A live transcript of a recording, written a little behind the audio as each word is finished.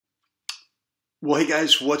Well, hey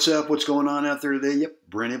guys, what's up? What's going on out there today? Yep,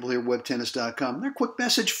 Brent Abel here, webtennis.com. A quick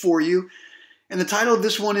message for you. And the title of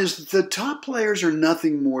this one is The Top Players Are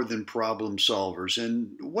Nothing More Than Problem Solvers.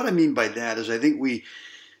 And what I mean by that is I think we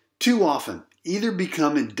too often either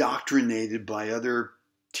become indoctrinated by other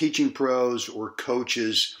teaching pros or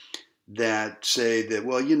coaches that say that,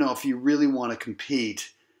 well, if you really want to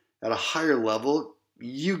compete at a higher level,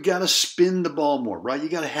 you got to spin the ball more, right? You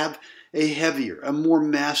got to have a heavier, a more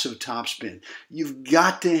massive topspin. You've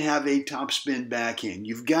got to have a topspin backhand.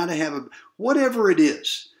 You've got to have whatever it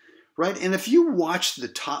is, right? And if you watch the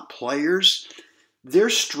top players, their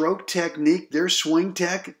stroke technique, their swing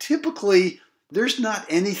tech, typically there's not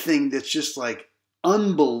anything that's just like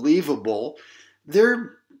unbelievable.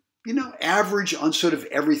 They're, average on sort of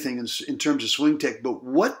everything in terms of swing tech. But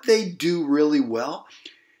what they do really well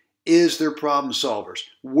is they're problem solvers.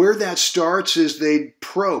 Where that starts is they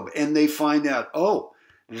probe and they find out, oh,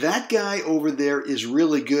 that guy over there is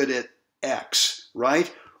really good at X,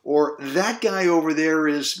 right? Or that guy over there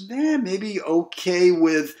is maybe okay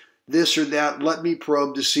with this or that. Let me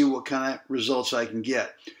probe to see what kind of results I can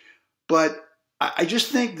get. But I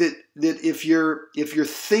just think that if you're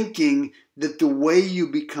thinking that the way you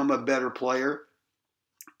become a better player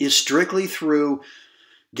is strictly through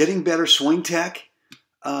getting better swing tech,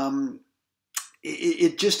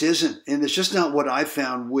 it just isn't, and it's just not what I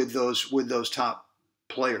found with those top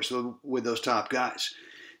players, with those top guys.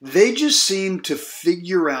 They just seem to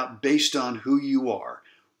figure out based on who you are,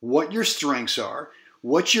 what your strengths are,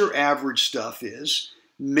 what your average stuff is,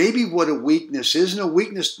 maybe what a weakness is. And a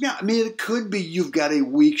weakness, yeah, I mean, it could be you've got a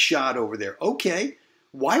weak shot over there. Okay,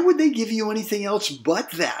 why would they give you anything else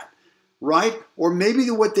but that? Right? Or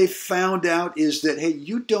maybe what they found out is that, hey,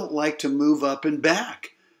 you don't like to move up and back.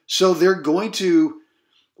 So they're going to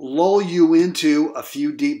lull you into a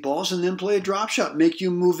few deep balls and then play a drop shot, make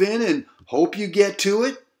you move in and hope you get to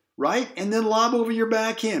it, right? And then lob over your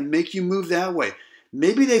backhand, make you move that way.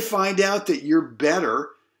 Maybe they find out that you're better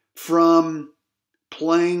from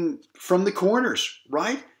playing from the corners,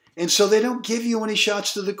 right? And so they don't give you any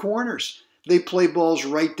shots to the corners. They play balls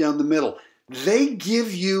right down the middle. They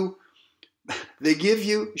give you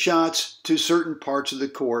shots to certain parts of the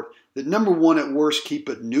court that, number one, at worst, keep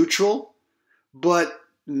it neutral, but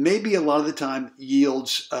maybe a lot of the time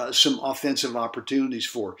yields some offensive opportunities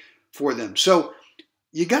for them. So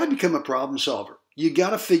you got to become a problem solver. You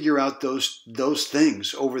got to figure out those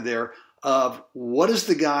things over there of what does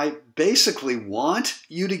the guy basically want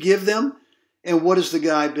you to give them, and what does the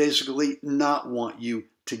guy basically not want you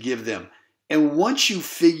to give them. And once you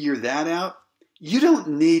figure that out, you don't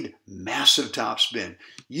need massive topspin.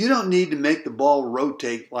 You don't need to make the ball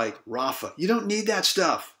rotate like Rafa. You don't need that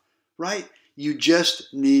stuff, right? You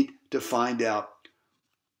just need to find out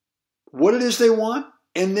what it is they want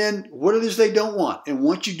and then what it is they don't want. And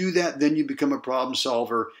once you do that, then you become a problem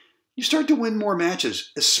solver. You start to win more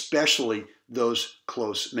matches, especially those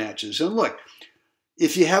close matches. And look,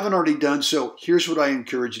 if you haven't already done so, here's what I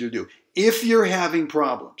encourage you to do. If you're having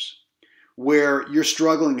problems where you're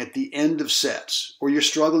struggling at the end of sets or you're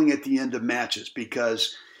struggling at the end of matches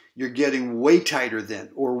because you're getting way tighter then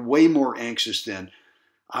or way more anxious then,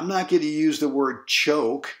 I'm not going to use the word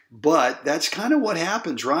choke, but that's kind of what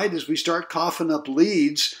happens, right? As we start coughing up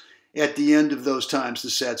leads at the end of those times, the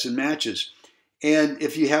sets and matches. And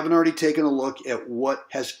if you haven't already taken a look at what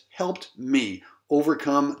has helped me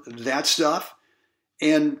overcome that stuff,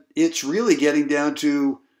 and it's really getting down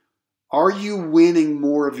to, are you winning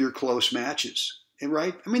more of your close matches?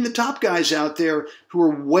 Right? I mean, the top guys out there who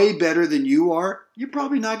are way better than you are, you're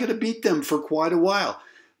probably not going to beat them for quite a while.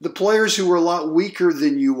 The players who are a lot weaker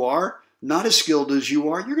than you are, not as skilled as you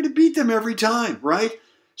are, you're going to beat them every time, right?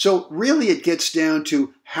 So really it gets down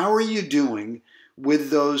to how are you doing with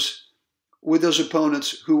those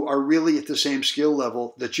opponents who are really at the same skill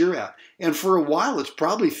level that you're at. And for a while, it's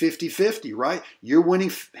probably 50-50, right? You're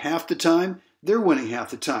winning half the time, they're winning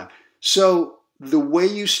half the time. So the way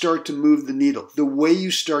you start to move the needle, the way you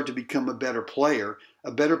start to become a better player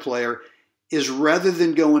is rather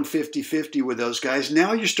than going 50-50 with those guys,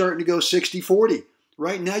 now you're starting to go 60-40,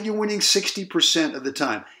 right? Now you're winning 60% of the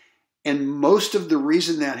time. And most of the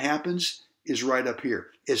reason that happens is right up here,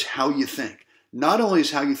 is how you think. Not only is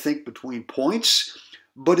how you think between points,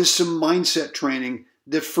 but is some mindset training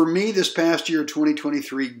that for me this past year,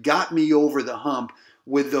 2023, got me over the hump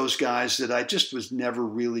with those guys that I just was never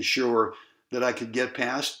really sure that I could get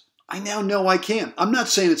past. I now know I can. I'm not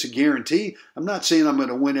saying it's a guarantee. I'm not saying I'm going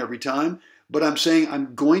to win every time, but I'm saying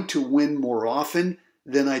I'm going to win more often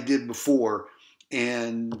than I did before.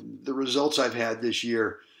 And the results I've had this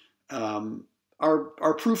year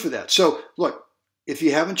are proof of that. So look, if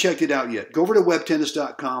you haven't checked it out yet, go over to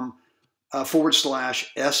webtennis.com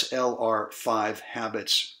 /SLR5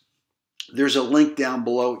 habits. There's a link down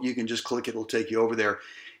below. You can just click it. It'll take you over there.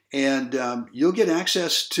 And you'll get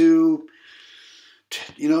access to,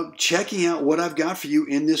 checking out what I've got for you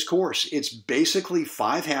in this course. It's basically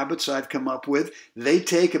 5 habits I've come up with. They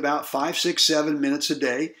take about 5, 6, 7 minutes a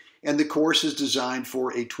day. And the course is designed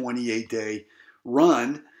for a 28-day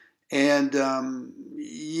run. And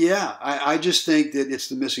I just think that it's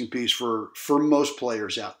the missing piece for most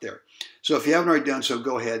players out there. So if you haven't already done so,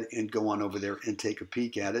 go ahead and go on over there and take a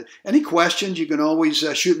peek at it. Any questions, you can always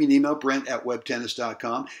shoot me an email,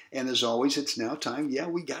 Brent@webtennis.com. And as always, it's now time. Yeah,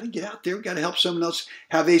 we got to get out there. We got to help someone else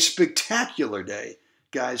have a spectacular day.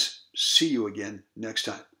 Guys, see you again next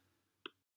time.